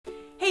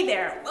Hey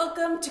there,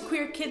 welcome to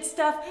Queer Kid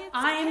Stuff.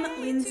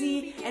 I'm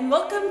Lindsay, and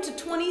welcome to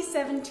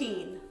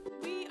 2017.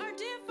 We are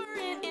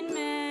different in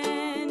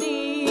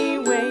many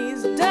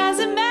ways.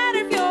 Doesn't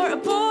matter if you're a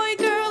boy,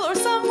 girl, or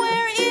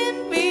somewhere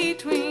in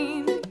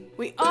between.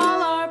 We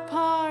all are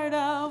part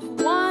of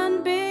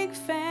one big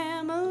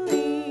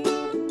family.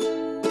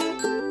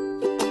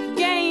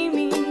 Gay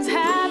means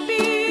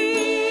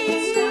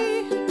happy.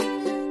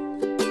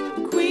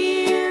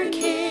 Queer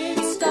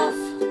kid stuff.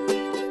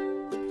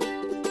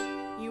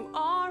 You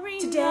are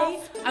enough.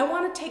 Today, I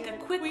want to take a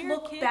quick Queer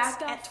look kid back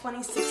stuff. at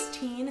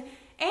 2016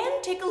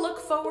 and take a look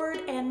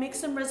forward and make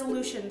some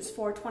resolutions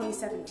for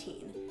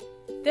 2017.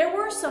 There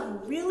were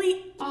some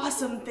really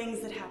awesome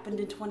things that happened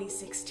in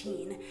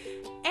 2016,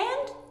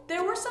 and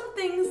there were some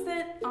things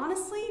that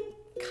honestly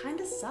kind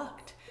of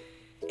sucked.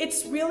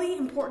 It's really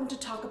important to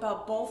talk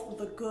about both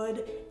the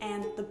good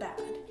and the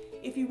bad.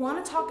 If you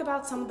want to talk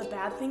about some of the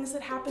bad things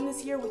that happened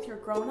this year with your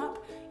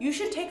grown-up, you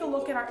should take a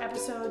look at our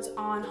episodes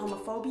on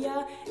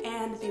homophobia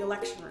and the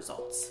election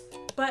results.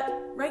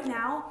 But right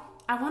now,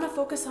 I want to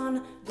focus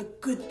on the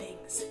good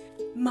things.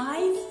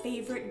 My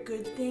favorite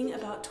good thing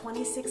about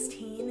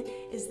 2016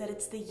 is that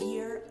it's the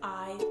year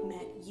I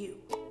met you.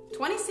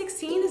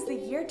 2016 is the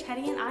year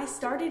Teddy and I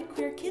started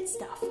Queer Kid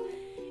Stuff.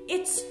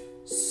 It's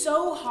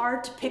so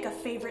hard to pick a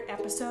favorite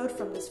episode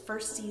from this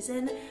first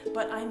season,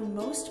 but I'm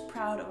most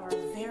proud of our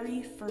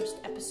very first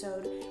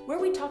episode where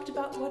we talked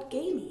about what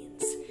gay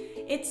means.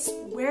 It's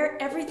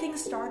where everything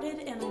started,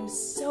 and I'm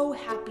so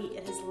happy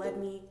it has led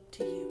me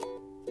to you.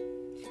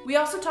 We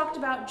also talked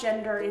about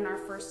gender in our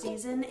first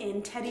season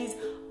in Teddy's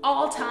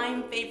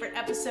all-time favorite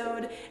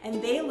episode,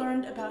 and they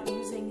learned about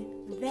using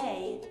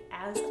they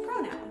as a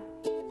pronoun.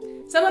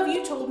 Some of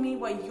you told me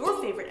what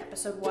your favorite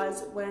episode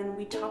was when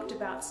we talked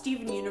about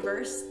Steven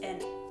Universe,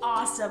 an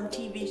awesome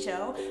TV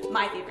show,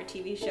 my favorite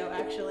TV show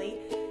actually,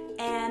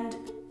 and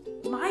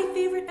my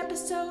favorite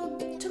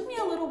episode took me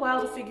a little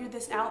while to figure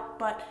this out,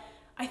 but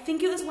I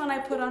think it was when I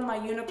put on my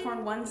unicorn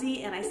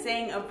onesie and I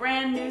sang a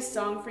brand new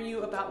song for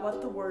you about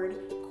what the word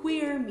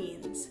queer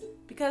means,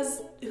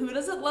 because who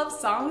doesn't love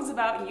songs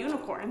about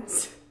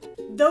unicorns?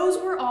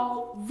 Those were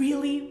all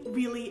really,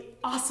 really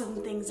awesome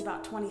things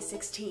about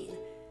 2016.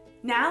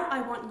 Now I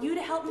want you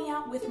to help me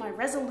out with my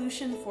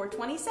resolution for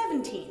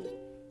 2017.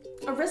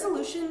 A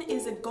resolution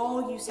is a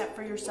goal you set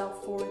for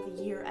yourself for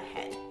the year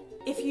ahead.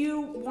 If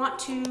you want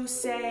to,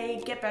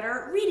 say, get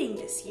better at reading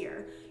this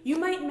year, you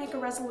might make a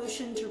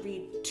resolution to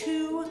read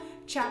 2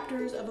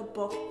 chapters of a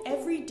book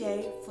every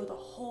day for the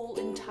whole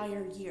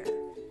entire year.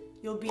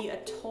 You'll be a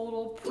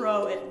total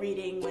pro at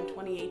reading when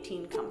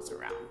 2018 comes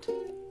around.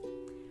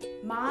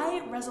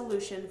 My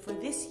resolution for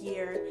this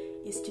year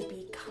is to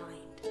be kind.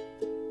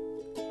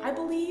 I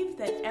believe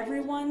that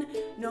everyone,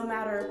 no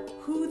matter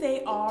who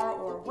they are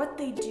or what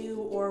they do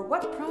or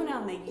what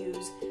pronoun they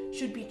use,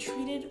 should be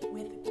treated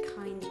with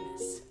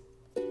kindness.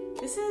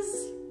 This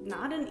is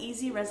not an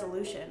easy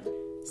resolution.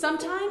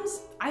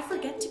 Sometimes I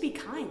forget to be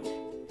kind.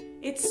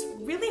 It's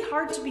really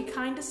hard to be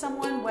kind to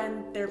someone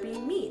when they're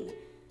being mean.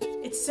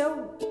 It's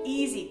so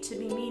easy to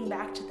be mean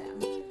back to them.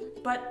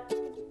 But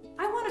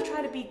I want to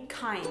try to be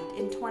kind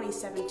in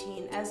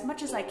 2017 as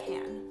much as I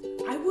can.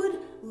 I would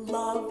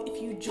love if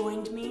you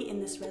joined me in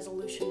this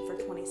resolution for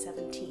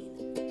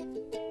 2017.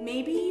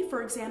 Maybe,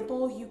 for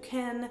example, you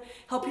can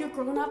help your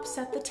grown-up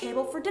set the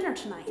table for dinner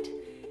tonight.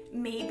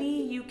 Maybe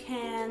you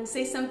can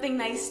say something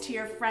nice to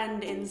your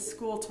friend in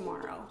school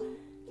tomorrow.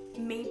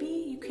 Maybe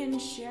you can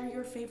share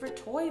your favorite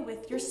toy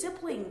with your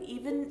sibling,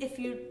 even if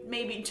you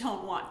maybe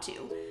don't want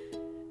to.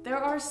 There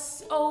are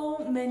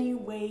so many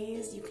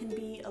ways you can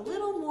be a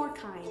little more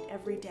kind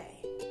every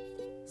day.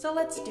 So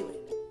let's do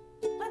it.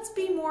 Let's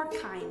be more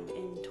kind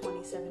in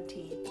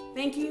 2017.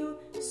 Thank you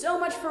so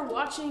much for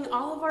watching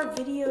all of our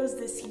videos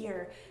this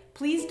year.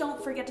 Please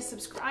don't forget to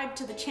subscribe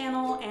to the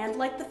channel and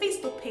like the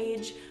Facebook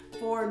page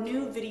for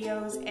new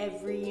videos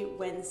every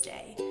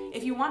Wednesday.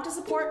 If you want to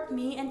support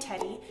me and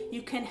Teddy,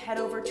 you can head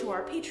over to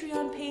our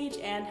Patreon page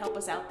and help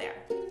us out there.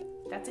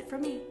 That's it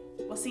from me.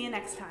 We'll see you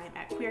next time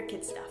at Queer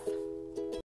Kid Stuff.